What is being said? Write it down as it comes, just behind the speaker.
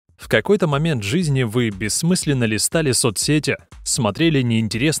какой-то момент жизни вы бессмысленно листали соцсети, смотрели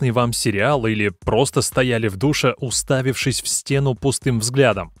неинтересный вам сериал или просто стояли в душе, уставившись в стену пустым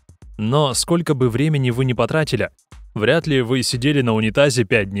взглядом. Но сколько бы времени вы ни потратили, вряд ли вы сидели на унитазе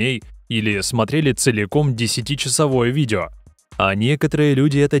 5 дней или смотрели целиком 10-часовое видео. А некоторые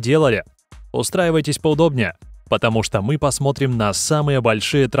люди это делали. Устраивайтесь поудобнее, потому что мы посмотрим на самые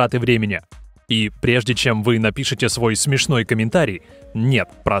большие траты времени. И прежде чем вы напишете свой смешной комментарий, нет,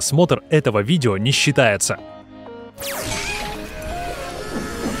 просмотр этого видео не считается.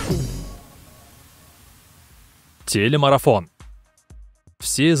 Телемарафон.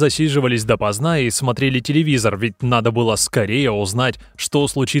 Все засиживались допоздна и смотрели телевизор, ведь надо было скорее узнать, что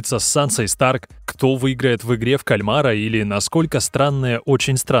случится с Сансой Старк, кто выиграет в игре в кальмара или насколько странные,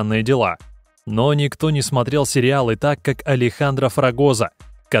 очень странные дела. Но никто не смотрел сериалы так, как Алехандро Фрагоза,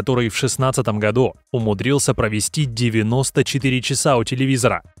 который в 2016 году умудрился провести 94 часа у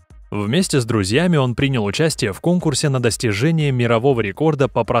телевизора. Вместе с друзьями он принял участие в конкурсе на достижение мирового рекорда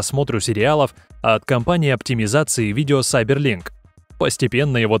по просмотру сериалов от компании оптимизации видео Cyberlink.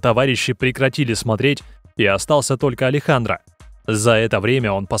 Постепенно его товарищи прекратили смотреть, и остался только Алехандро. За это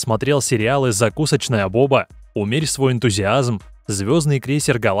время он посмотрел сериалы «Закусочная Боба», «Умерь свой энтузиазм», «Звездный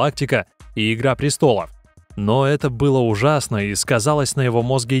крейсер Галактика» и «Игра престолов». Но это было ужасно и сказалось на его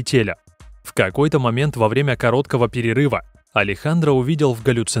мозге и теле. В какой-то момент во время короткого перерыва Алехандро увидел в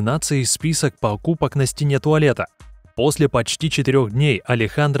галлюцинации список покупок на стене туалета. После почти 4 дней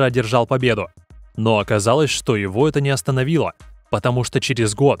Алехандро одержал победу. Но оказалось, что его это не остановило, потому что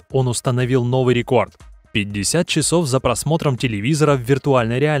через год он установил новый рекорд – 50 часов за просмотром телевизора в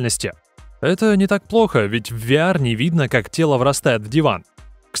виртуальной реальности. Это не так плохо, ведь в VR не видно, как тело врастает в диван.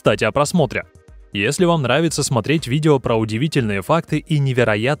 Кстати, о просмотре. Если вам нравится смотреть видео про удивительные факты и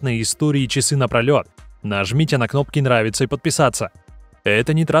невероятные истории часы напролет, нажмите на кнопки «Нравится» и «Подписаться».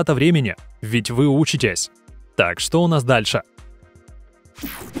 Это не трата времени, ведь вы учитесь. Так, что у нас дальше?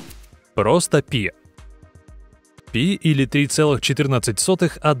 Просто π. π или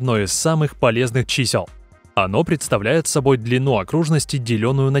 3,14 – одно из самых полезных чисел. Оно представляет собой длину окружности,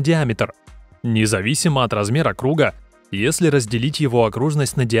 деленную на диаметр. Независимо от размера круга, если разделить его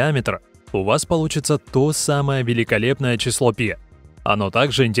окружность на диаметр, у вас получится то самое великолепное число π. Оно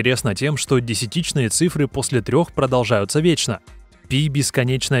также интересно тем, что десятичные цифры после 3 продолжаются вечно. π –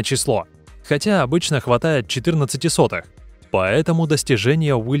 бесконечное число, хотя обычно хватает 14 сотых. Поэтому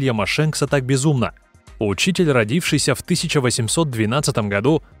достижение Уильяма Шенкса так безумно. Учитель, родившийся в 1812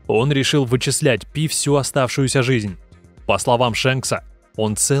 году, он решил вычислять π всю оставшуюся жизнь. По словам Шенкса,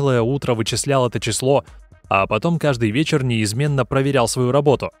 он целое утро вычислял это число, а потом каждый вечер неизменно проверял свою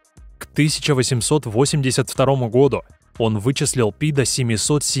работу. К 1882 году он вычислил π до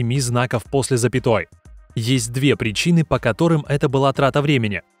 707 знаков после запятой. Есть 2 причины, по которым это была трата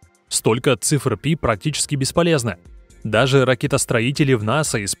времени. Столько цифр π практически бесполезны. Даже ракетостроители в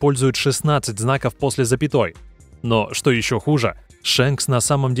НАСА используют 16 знаков после запятой. Но, что еще хуже, Шенкс на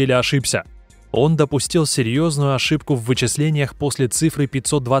самом деле ошибся. Он допустил серьезную ошибку в вычислениях после цифры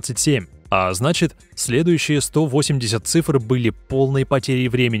 527, а значит, следующие 180 цифр были полной потерей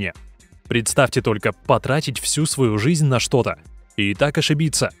времени. Представьте только потратить всю свою жизнь на что-то и так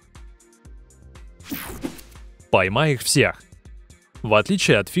ошибиться. Поймай их всех. В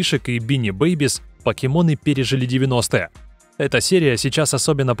отличие от фишек и Бинни Бэйбис, покемоны пережили 90-е. Эта серия сейчас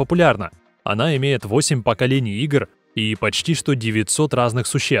особенно популярна. Она имеет 8 поколений игр и почти что 900 разных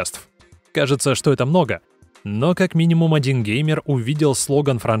существ. Кажется, что это много. Но как минимум один геймер увидел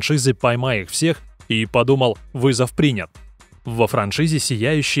слоган франшизы «Поймай их всех» и подумал «Вызов принят». Во франшизе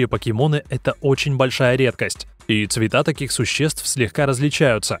сияющие покемоны – это очень большая редкость, и цвета таких существ слегка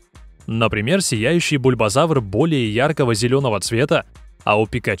различаются. Например, сияющий бульбазавр более яркого зеленого цвета, а у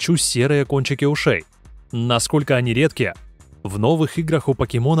Пикачу серые кончики ушей. Насколько они редкие? В новых играх у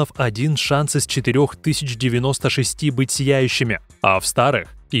покемонов один шанс из 4096 быть сияющими, а в старых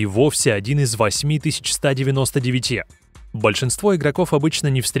и вовсе один из 8199. Большинство игроков обычно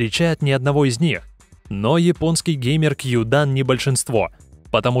не встречает ни одного из них. Но японский геймер Кьюдан не большинство,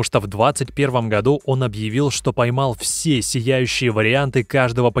 потому что в 2021 году он объявил, что поймал все сияющие варианты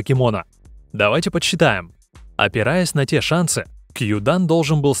каждого покемона. Давайте подсчитаем. Опираясь на те шансы, Кьюдан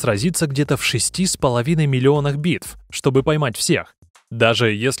должен был сразиться где-то в 6,5 миллионах битв, чтобы поймать всех.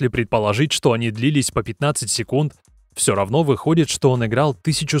 Даже если предположить, что они длились по 15 секунд, все равно выходит, что он играл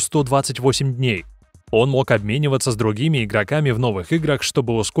 1128 дней. Он мог обмениваться с другими игроками в новых играх,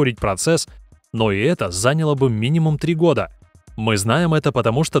 чтобы ускорить процесс, но и это заняло бы минимум 3 года. Мы знаем это,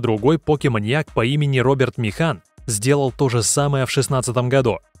 потому что другой покемоньяк по имени Роберт Михан сделал то же самое в 2016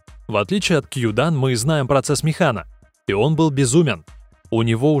 году. В отличие от Кьюдан, мы знаем процесс Михана, и он был безумен. У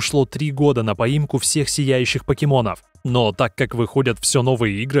него ушло 3 года на поимку всех сияющих покемонов, но так как выходят все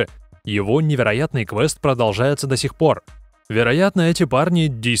новые игры, его невероятный квест продолжается до сих пор. Вероятно, эти парни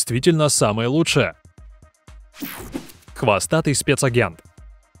действительно самые лучшие. Хвостатый спецагент.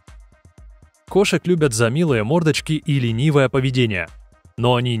 Кошек любят за милые мордочки и ленивое поведение.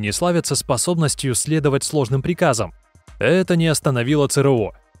 Но они не славятся способностью следовать сложным приказам. Это не остановило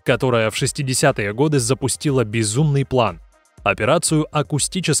ЦРУ, которая в 60-е годы запустила безумный план – операцию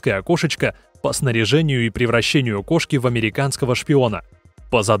 «Акустическая кошечка» по снаряжению и превращению кошки в американского шпиона.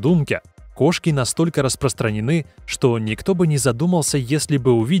 По задумке, кошки настолько распространены, что никто бы не задумался, если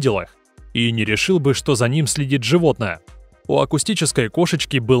бы увидел их, и не решил бы, что за ним следит животное. У акустической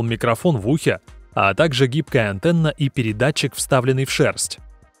кошечки был микрофон в ухе, а также гибкая антенна и передатчик, вставленный в шерсть.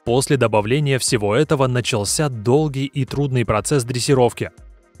 После добавления всего этого начался долгий и трудный процесс дрессировки.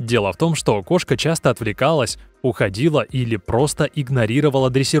 Дело в том, что кошка часто отвлекалась, уходила или просто игнорировала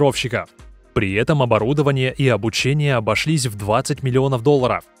дрессировщиков. При этом оборудование и обучение обошлись в $20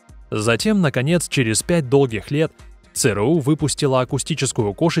 миллионов. Затем, наконец, через 5 долгих лет, ЦРУ выпустила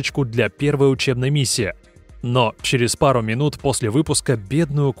акустическую кошечку для первой учебной миссии. Но через пару минут после выпуска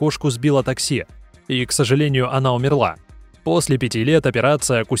бедную кошку сбило такси, и, к сожалению, она умерла. После 5 лет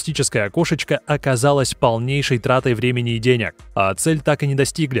операция «Акустическая кошечка» оказалась полнейшей тратой времени и денег, а цель так и не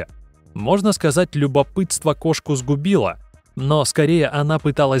достигли. Можно сказать, любопытство кошку сгубило, но скорее она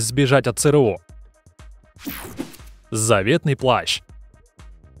пыталась сбежать от ЦРУ. Заветный плащ.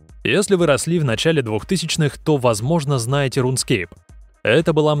 Если вы росли в начале 2000-х, то, возможно, знаете RuneScape.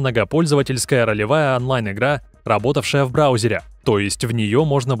 Это была многопользовательская ролевая онлайн-игра, работавшая в браузере, то есть в нее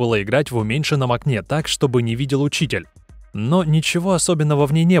можно было играть в уменьшенном окне так, чтобы не видел учитель. Но ничего особенного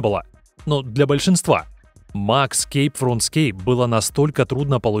в ней не было. Ну, для большинства. Макс-кейп в RuneScape было настолько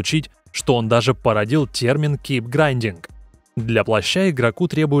трудно получить, что он даже породил термин кейп-грайндинг. Для плаща игроку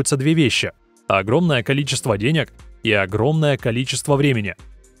требуются 2 вещи – огромное количество денег и огромное количество времени.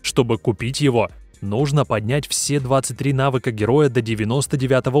 Чтобы купить его, нужно поднять все 23 навыка героя до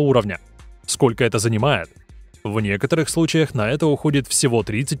 99 уровня. Сколько это занимает? В некоторых случаях на это уходит всего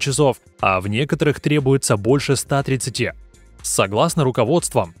 30 часов, а в некоторых требуется больше 130. Согласно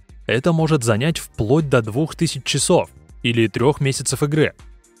руководствам, это может занять вплоть до 2000 часов или 3 месяцев игры.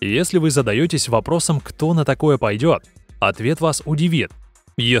 Если вы задаетесь вопросом, кто на такое пойдет, ответ вас удивит.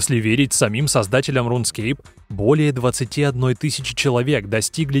 Если верить самим создателям RuneScape, более 21 тысячи человек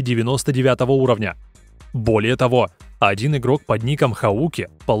достигли 99 уровня. Более того, один игрок под ником Хауки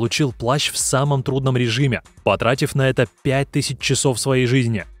получил плащ в самом трудном режиме, потратив на это 5000 часов своей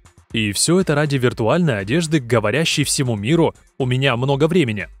жизни. И все это ради виртуальной одежды, говорящей всему миру «у меня много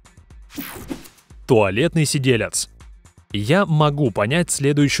времени». Туалетный сиделец. Я могу понять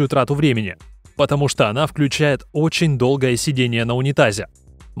следующую трату времени, потому что она включает очень долгое сидение на унитазе.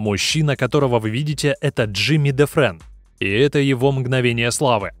 Мужчина, которого вы видите, это Джимми Дефрен, и это его мгновение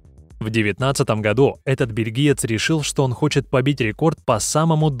славы. В 2019 году этот бельгиец решил, что он хочет побить рекорд по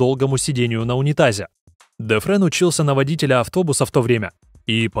самому долгому сидению на унитазе. Дефрен учился на водителя автобуса в то время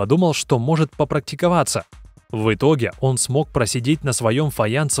и подумал, что может попрактиковаться. В итоге он смог просидеть на своем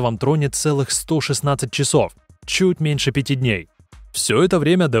фаянсовом троне целых 116 часов, чуть меньше 5 дней. Все это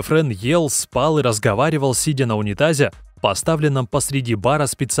время Дефрен ел, спал и разговаривал, сидя на унитазе, поставленном посреди бара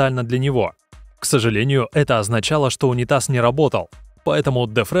специально для него. К сожалению, это означало, что унитаз не работал, поэтому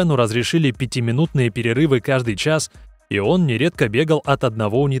Дефрену разрешили 5-минутные перерывы каждый час, и он нередко бегал от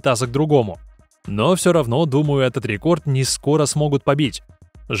одного унитаза к другому. Но все равно, думаю, этот рекорд не скоро смогут побить.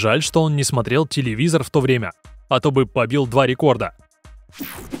 Жаль, что он не смотрел телевизор в то время, а то бы побил 2 рекорда.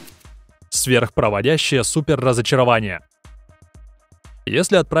 Сверхпроводящее суперразочарование.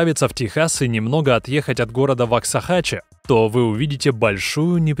 Если отправиться в Техас и немного отъехать от города Ваксахачи, то вы увидите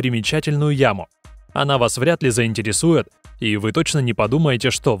большую непримечательную яму. Она вас вряд ли заинтересует, и вы точно не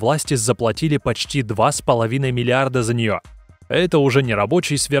подумаете, что власти заплатили почти 2,5 миллиарда за нее. Это уже не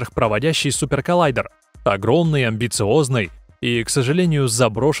рабочий сверхпроводящий суперколлайдер, огромный, амбициозный и, к сожалению,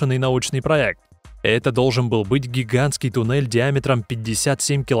 заброшенный научный проект. Это должен был быть гигантский туннель диаметром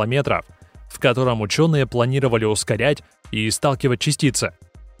 57 километров, в котором ученые планировали ускорять и сталкивать частицы.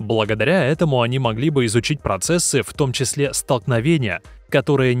 Благодаря этому они могли бы изучить процессы, в том числе столкновения,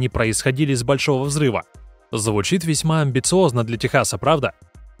 которые не происходили с Большого взрыва. Звучит весьма амбициозно для Техаса, правда?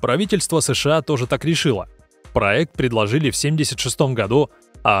 Правительство США тоже так решило. Проект предложили в 1976 году,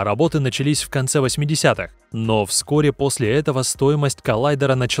 а работы начались в конце 80-х, но вскоре после этого стоимость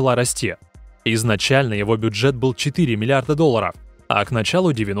коллайдера начала расти. Изначально его бюджет был $4 миллиарда, а к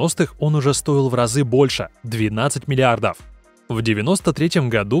началу 90-х он уже стоил в разы больше – 12 миллиардов. В 1993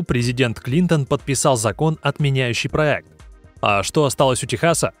 году президент Клинтон подписал закон, отменяющий проект. А что осталось у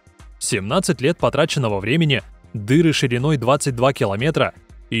Техаса? 17 лет потраченного времени, дыры шириной 22 километра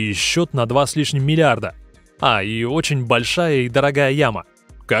и счет на 2 с лишним миллиарда. И очень большая и дорогая яма.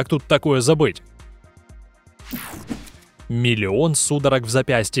 Как тут такое забыть? Миллион судорог в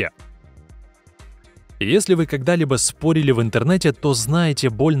запястье. Если вы когда-либо спорили в интернете, то знаете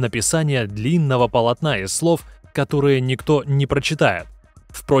боль написания длинного полотна из слов, которые никто не прочитает.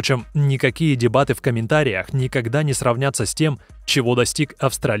 Впрочем, никакие дебаты в комментариях никогда не сравнятся с тем, чего достиг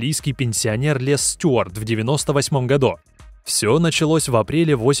австралийский пенсионер Лес Стюарт в 1998 году. Все началось в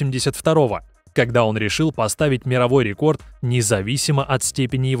апреле 1982-го, когда он решил поставить мировой рекорд независимо от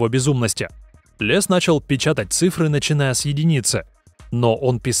степени его безумности. Лес начал печатать цифры, начиная с единицы. Но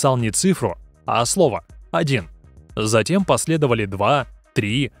он писал не цифру, а слово «один». Затем последовали 2,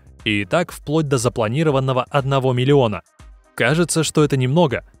 3 и так вплоть до запланированного 1 миллиона. Кажется, что это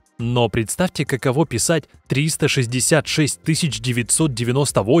немного, но представьте, каково писать 366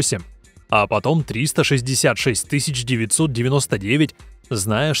 998, а потом 366 999,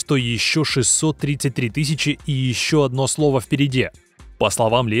 зная, что еще 633 тысячи и еще одно слово впереди. По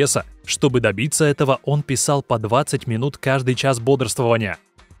словам Леса, чтобы добиться этого, он писал по 20 минут каждый час бодрствования.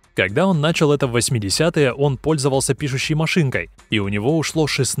 Когда он начал это в 80-е, он пользовался пишущей машинкой, и у него ушло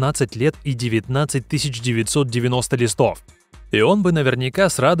 16 лет и 19 990 листов. И он бы наверняка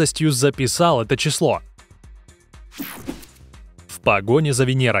с радостью записал это число. В погоне за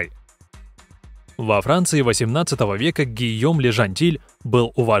Венерой. Во Франции XVIII века Гийом Лежантиль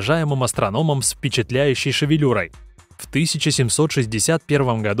был уважаемым астрономом с впечатляющей шевелюрой. В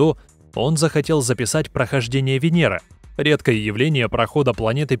 1761 году он захотел записать прохождение Венеры, редкое явление прохода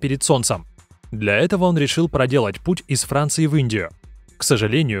планеты перед Солнцем. Для этого он решил проделать путь из Франции в Индию. К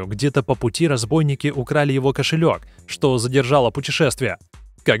сожалению, где-то по пути разбойники украли его кошелек, что задержало путешествие.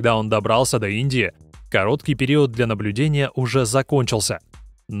 Когда он добрался до Индии, короткий период для наблюдения уже закончился.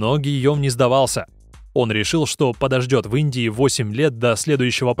 Но Гийом не сдавался. Он решил, что подождет в Индии 8 лет до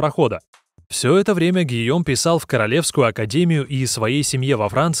следующего прохода. Все это время Гийом писал в Королевскую академию и своей семье во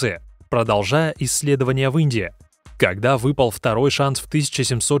Франции, продолжая исследования в Индии. Когда выпал второй шанс в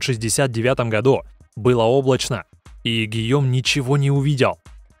 1769 году, было облачно, и Гийом ничего не увидел.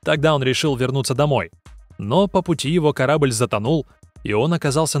 Тогда он решил вернуться домой. Но по пути его корабль затонул, и он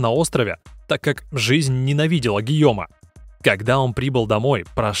оказался на острове, так как жизнь ненавидела Гийома. Когда он прибыл домой,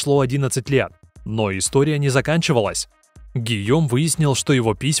 прошло 11 лет, но история не заканчивалась. Гийом выяснил, что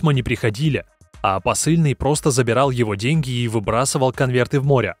его письма не приходили, а посыльный просто забирал его деньги и выбрасывал конверты в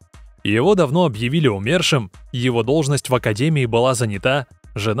море. Его давно объявили умершим, его должность в академии была занята,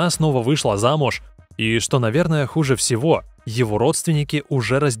 жена снова вышла замуж, и, что, наверное, хуже всего, его родственники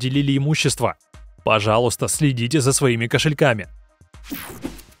уже разделили имущество. Пожалуйста, следите за своими кошельками.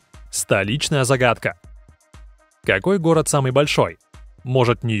 Столичная загадка. Какой город самый большой?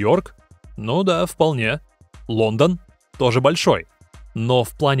 Может, Нью-Йорк? Ну да, вполне. Лондон? Тоже большой. Но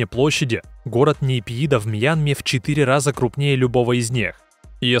в плане площади город Нейпиида в Мьянме в 4 раза крупнее любого из них.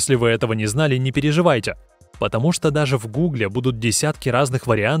 Если вы этого не знали, не переживайте, потому что даже в Гугле будут десятки разных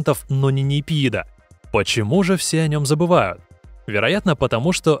вариантов, но не Нейпиида. Почему же все о нем забывают? Вероятно,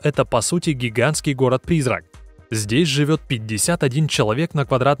 потому что это по сути гигантский город-призрак. Здесь живет 51 человек на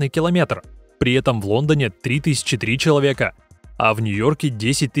квадратный километр, при этом в Лондоне 3003 человека, а в Нью-Йорке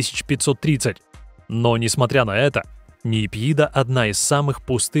 10 530. Но несмотря на это, Нейпиида – одна из самых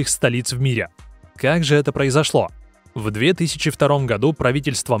пустых столиц в мире. Как же это произошло? В 2002 году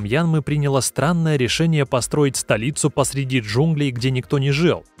правительство Мьянмы приняло странное решение построить столицу посреди джунглей, где никто не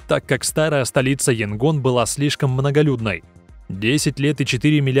жил, так как старая столица Янгон была слишком многолюдной. 10 лет и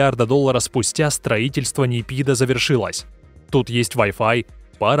 4 миллиарда долларов спустя строительство Нейпиида завершилось. Тут есть Wi-Fi,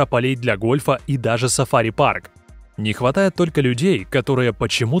 пара полей для гольфа и даже сафари-парк. Не хватает только людей, которые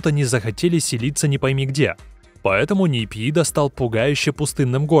почему-то не захотели селиться не пойми где. Поэтому Нейпиида стал пугающе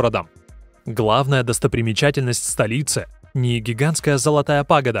пустынным городом. Главная достопримечательность столицы – не гигантская золотая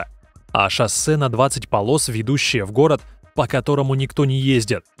пагода, а шоссе на 20 полос, ведущее в город, по которому никто не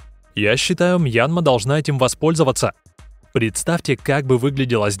ездит. Я считаю, Мьянма должна этим воспользоваться. Представьте, как бы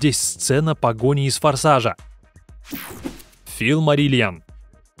выглядела здесь сцена погони из «Форсажа». Фил Марильян.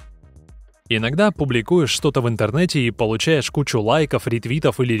 Иногда публикуешь что-то в интернете и получаешь кучу лайков,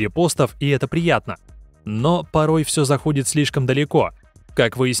 ретвитов или репостов, и это приятно. Но порой все заходит слишком далеко,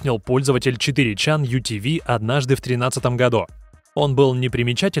 как выяснил пользователь 4chan UTV однажды в 2013 году. Он был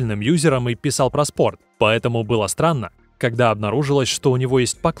непримечательным юзером и писал про спорт, поэтому было странно, когда обнаружилось, что у него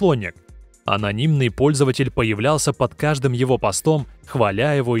есть поклонник. Анонимный пользователь появлялся под каждым его постом,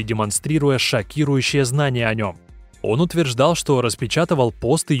 хваля его и демонстрируя шокирующие знания о нем. Он утверждал, что распечатывал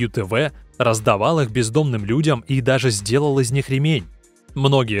посты ЮТВ, раздавал их бездомным людям и даже сделал из них ремень.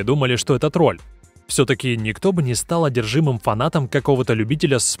 Многие думали, что это тролль. Все-таки никто бы не стал одержимым фанатом какого-то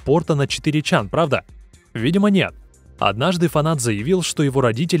любителя спорта на 4 чан, правда? Видимо, нет. Однажды фанат заявил, что его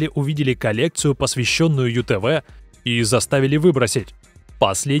родители увидели коллекцию, посвященную ЮТВ, и заставили выбросить.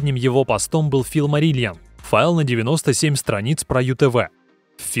 Последним его постом был Филмариллиан, файл на 97 страниц про ЮТВ.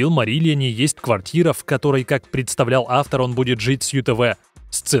 В Филмариллиане есть квартира, в которой, как представлял автор, он будет жить с ЮТВ,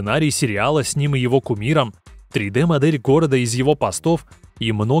 сценарий сериала с ним и его кумиром, 3D-модель города из его постов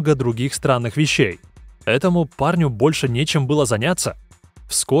и много других странных вещей. Этому парню больше нечем было заняться.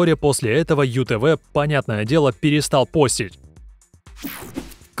 Вскоре после этого ЮТВ, понятное дело, перестал постить.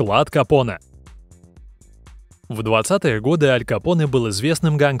 Клад Капоне. В 20-е годы Аль Капоне был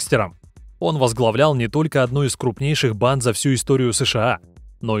известным гангстером. Он возглавлял не только одну из крупнейших банд за всю историю США,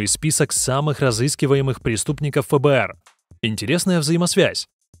 но и список самых разыскиваемых преступников ФБР. Интересная взаимосвязь.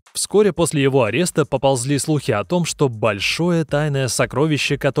 Вскоре после его ареста поползли слухи о том, что большое тайное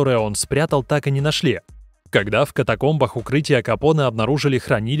сокровище, которое он спрятал, так и не нашли. Когда в катакомбах укрытия Капоне обнаружили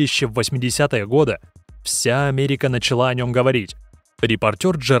хранилище в 80-е годы, вся Америка начала о нем говорить.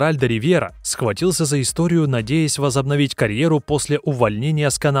 Репортер Джеральдо Ривьера схватился за историю, надеясь возобновить карьеру после увольнения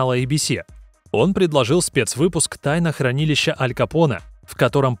с канала ABC. Он предложил спецвыпуск «Тайна хранилища Аль Капоне», в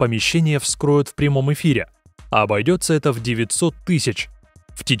котором помещение вскроют в прямом эфире. Обойдется это в 900 тысяч.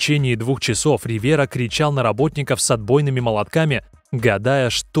 В течение 2 часов Ривьера кричал на работников с отбойными молотками, гадая,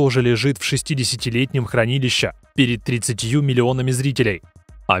 что же лежит в 60-летнем хранилище перед 30 миллионами зрителей.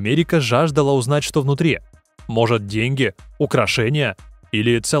 Америка жаждала узнать, что внутри. Может, деньги, украшения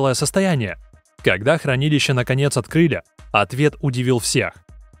или целое состояние? Когда хранилище наконец открыли, ответ удивил всех.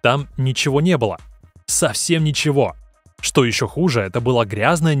 Там ничего не было. Совсем ничего. Что еще хуже, это было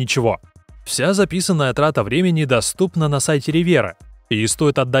грязное ничего. Вся записанная трата времени доступна на сайте Ривьеры. И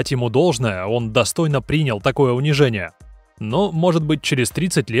стоит отдать ему должное, он достойно принял такое унижение. Но, может быть, через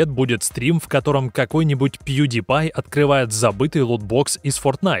 30 лет будет стрим, в котором какой-нибудь PewDiePie открывает забытый лутбокс из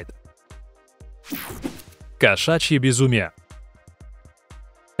Fortnite. Кошачье безумие.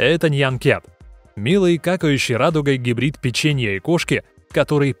 Это Ньян Кэт. Милый, какающий радугой гибрид печенья и кошки,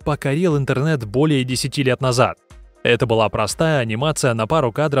 который покорил интернет более 10 лет назад. Это была простая анимация на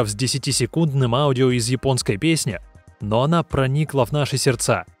пару кадров с 10-секундным аудио из японской песни, но она проникла в наши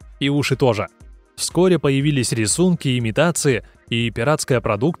сердца, и уши тоже. Вскоре появились рисунки, имитации и пиратская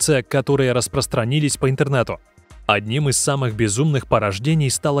продукция, которые распространились по интернету. Одним из самых безумных порождений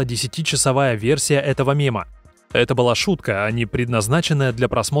стала 10-часовая версия этого мема. Это была шутка, а не предназначенная для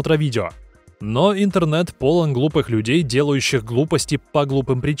просмотра видео. Но интернет полон глупых людей, делающих глупости по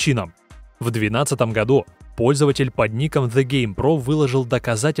глупым причинам. В 2012 году пользователь под ником TheGamePro выложил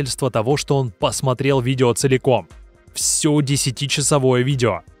доказательства того, что он посмотрел видео целиком. Все 10-часовое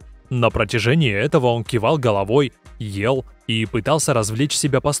видео. На протяжении этого он кивал головой, ел и пытался развлечь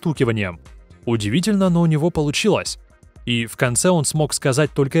себя постукиванием. Удивительно, но у него получилось. И в конце он смог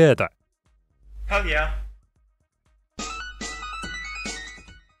сказать только это. Hell yeah.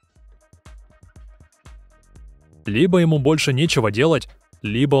 Либо ему больше нечего делать,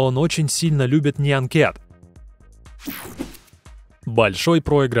 либо он очень сильно любит Ньян Кэт. Большой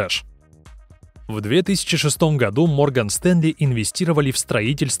проигрыш. В 2006 году Морган Стэнли инвестировали в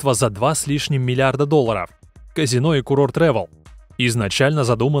строительство за $2 с лишним миллиарда долларов. Казино и курорт Ревел. Изначально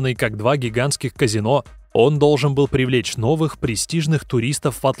задуманный как 2 гигантских казино, он должен был привлечь новых престижных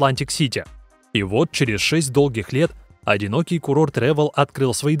туристов в Атлантик-Сити. И вот через 6 долгих лет одинокий курорт Ревел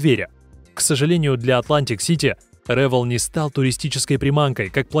открыл свои двери. К сожалению, для Атлантик-Сити Ревел не стал туристической приманкой,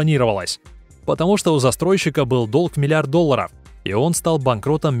 как планировалось, потому что у застройщика был долг в $1 миллиард, и он стал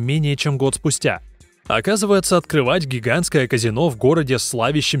банкротом менее чем год спустя. Оказывается, открывать гигантское казино в городе,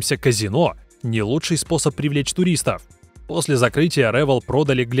 славящемся казино, не лучший способ привлечь туристов. После закрытия Ревел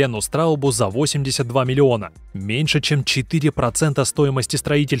продали Гленну Страубу за 82 миллиона, меньше чем 4% стоимости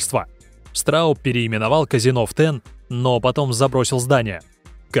строительства. Страуб переименовал казино в Ten, но потом забросил здание.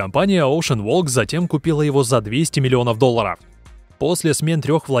 Компания Ocean Walk затем купила его за $200 миллионов. После смен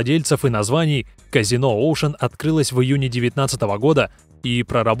 3 владельцев и названий, казино Ocean открылось в июне 2019 года и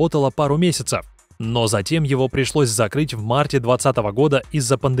проработало пару месяцев, но затем его пришлось закрыть в марте 2020 года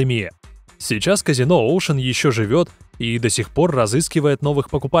из-за пандемии. Сейчас казино Ocean еще живет и до сих пор разыскивает новых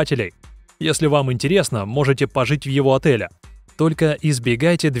покупателей. Если вам интересно, можете пожить в его отеле. Только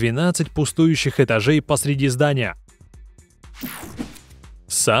избегайте 12 пустующих этажей посреди здания.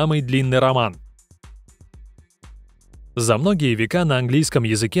 Самый длинный роман. За многие века на английском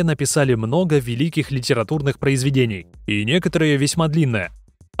языке написали много великих литературных произведений, и некоторые весьма длинные.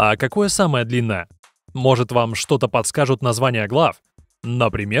 А какое самое длинное? Может, вам что-то подскажут названия глав?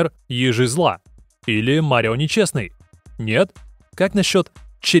 Например, «Ежи зла» или «Марио нечестный». Нет? Как насчет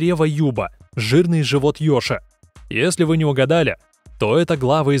 «Чрево Юба», «Жирный живот Йоши»? Если вы не угадали, то это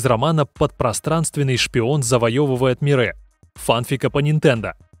главы из романа «Подпространственный шпион завоевывает миры» фанфика по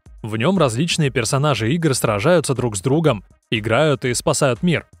Nintendo. В нем различные персонажи игр сражаются друг с другом, играют и спасают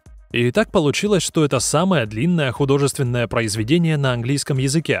мир. И так получилось, что это самое длинное художественное произведение на английском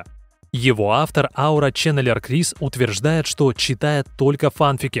языке. Его автор Аура Ченнелер Крис утверждает, что читает только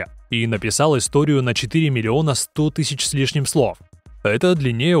фанфики и написал историю на 4 миллиона 100 тысяч с лишним слов. Это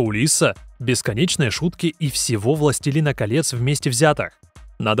длиннее Улисса, бесконечные шутки и всего «Властелина колец» вместе взятых.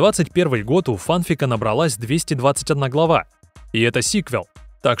 На 21 год у фанфика набралась 221 глава. И это сиквел,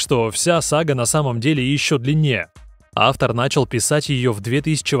 так что вся сага на самом деле еще длиннее. Автор начал писать ее в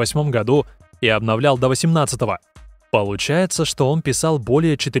 2008 году и обновлял до 2018. Получается, что он писал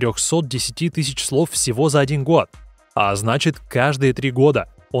более 410 тысяч слов всего за 1 год. А значит, каждые 3 года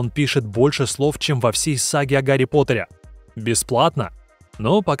он пишет больше слов, чем во всей саге о Гарри Поттере. Бесплатно.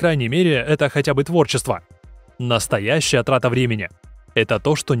 Но, по крайней мере, это хотя бы творчество. Настоящая трата времени — это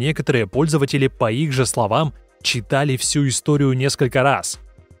то, что некоторые пользователи, по их же словам, читали всю историю несколько раз.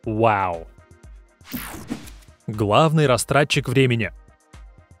 Вау! Главный растратчик времени.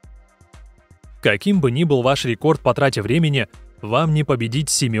 Каким бы ни был ваш рекорд по трате времени, вам не победить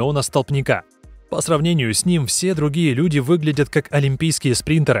Симеона Столпняка. По сравнению с ним, все другие люди выглядят как олимпийские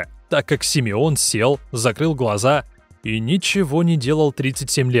спринтеры, так как Симеон сел, закрыл глаза и ничего не делал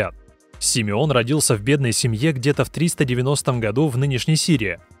 37 лет. Симеон родился в бедной семье где-то в 390 году в нынешней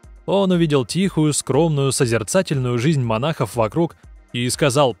Сирии. Он увидел тихую, скромную, созерцательную жизнь монахов вокруг и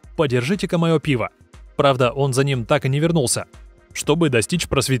сказал: «Подержите-ка мое пиво». Правда, он за ним так и не вернулся. Чтобы достичь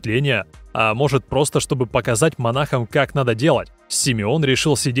просветления, а может просто чтобы показать монахам, как надо делать, Симеон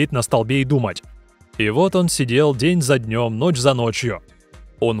решил сидеть на столбе и думать. И вот он сидел день за днем, ночь за ночью.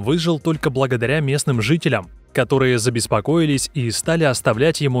 Он выжил только благодаря местным жителям, которые забеспокоились и стали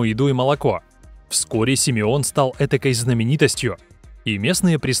оставлять ему еду и молоко. Вскоре Симеон стал этакой знаменитостью, и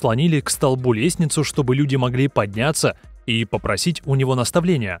местные прислонили к столбу лестницу, чтобы люди могли подняться и попросить у него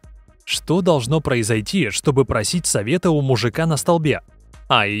наставления. Что должно произойти, чтобы просить совета у мужика на столбе?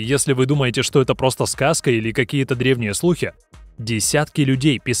 И если вы думаете, что это просто сказка или какие-то древние слухи, десятки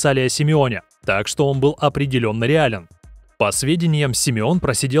людей писали о Симеоне, так что он был определенно реален. По сведениям, Симеон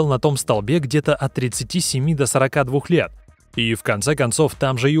просидел на том столбе где-то от 37 до 42 лет, и в конце концов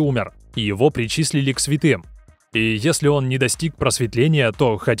там же и умер, и его причислили к святым. И если он не достиг просветления,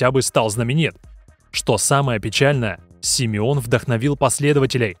 то хотя бы стал знаменит. Что самое печальное, Симеон вдохновил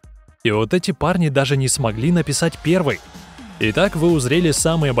последователей. И вот эти парни даже не смогли написать первый. Итак, вы узрели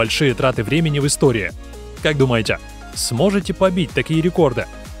самые большие траты времени в истории. Как думаете, сможете побить такие рекорды?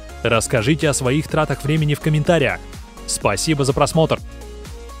 Расскажите о своих тратах времени в комментариях. Спасибо за просмотр!